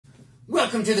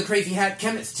Welcome to the Crazy Hat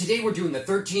Chemist. Today we're doing the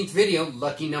 13th video,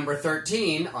 lucky number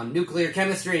 13, on nuclear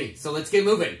chemistry. So let's get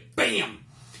moving. Bam!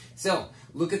 So,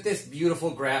 look at this beautiful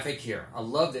graphic here. I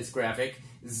love this graphic.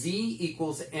 Z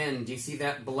equals N. Do you see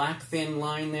that black thin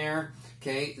line there?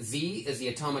 Okay, Z is the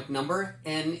atomic number,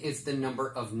 N is the number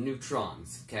of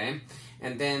neutrons, okay?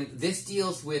 And then this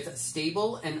deals with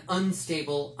stable and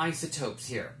unstable isotopes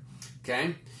here,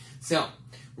 okay? So,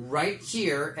 right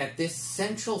here at this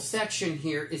central section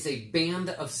here is a band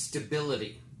of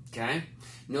stability, okay?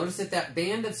 Notice that that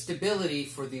band of stability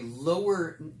for the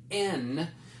lower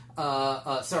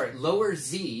lower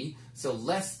Z, so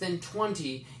less than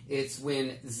 20, it's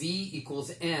when Z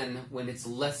equals N when it's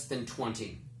less than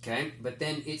 20, okay? But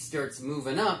then it starts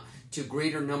moving up to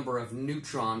greater number of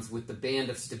neutrons with the band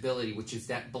of stability, which is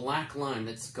that black line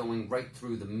that's going right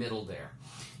through the middle there.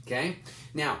 Okay?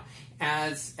 Now,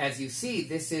 as you see,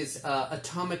 this is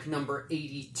atomic number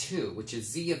 82, which is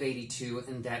Z of 82,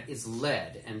 and that is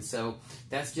lead. And so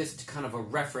that's just kind of a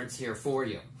reference here for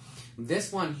you.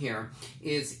 This one here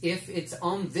is if it's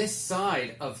on this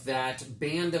side of that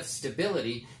band of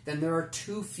stability, then there are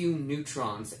too few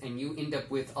neutrons, and you end up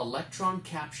with electron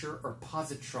capture or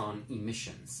positron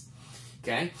emissions.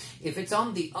 Okay? If it's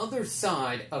on the other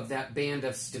side of that band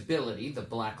of stability, the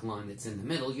black line that's in the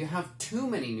middle, you have too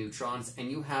many neutrons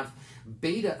and you have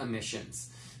beta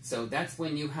emissions. So that's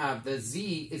when you have the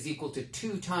Z is equal to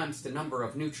 2 times the number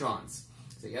of neutrons.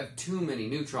 So you have too many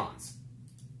neutrons.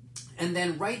 And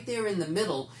then right there in the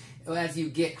middle, as you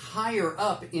get higher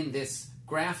up in this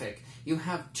graphic, you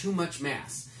have too much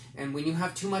mass. And when you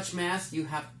have too much mass, you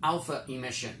have alpha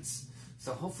emissions.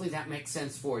 So hopefully that makes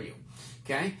sense for you.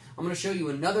 Okay, I'm going to show you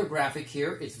another graphic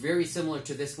here. It's very similar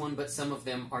to this one, but some of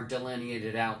them are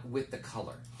delineated out with the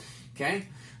color. Okay,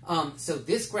 so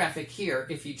this graphic here,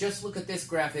 if you just look at this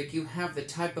graphic, you have the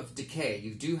type of decay.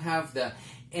 You do have the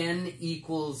N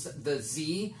equals the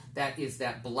Z, that is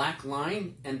that black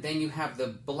line, and then you have the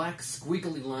black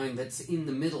squiggly line that's in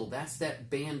the middle. That's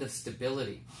that band of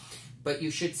stability. But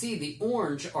you should see the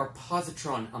orange are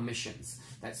positron emissions.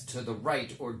 That's to the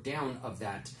right or down of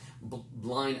that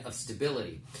line of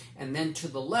stability. And then to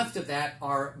the left of that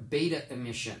are beta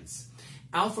emissions.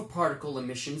 Alpha particle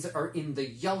emissions are in the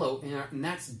yellow, and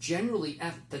that's generally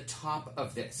at the top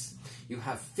of this. You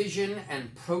have fission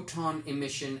and proton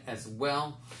emission as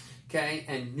well, okay,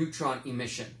 and neutron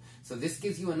emission. So this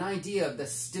gives you an idea of the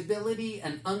stability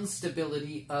and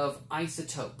instability of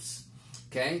isotopes.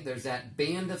 Okay, there's that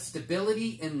band of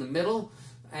stability in the middle,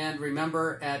 and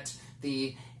remember at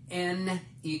the N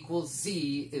equals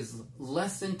Z is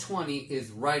less than 20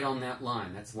 is right on that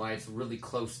line. That's why it's really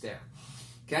close there.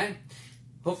 Okay?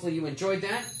 Hopefully you enjoyed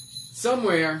that.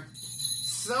 Somewhere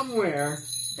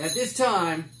at this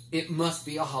time, it must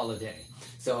be a holiday.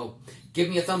 So give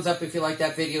me a thumbs up if you like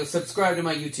that video. Subscribe to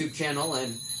my YouTube channel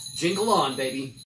and jingle on, baby.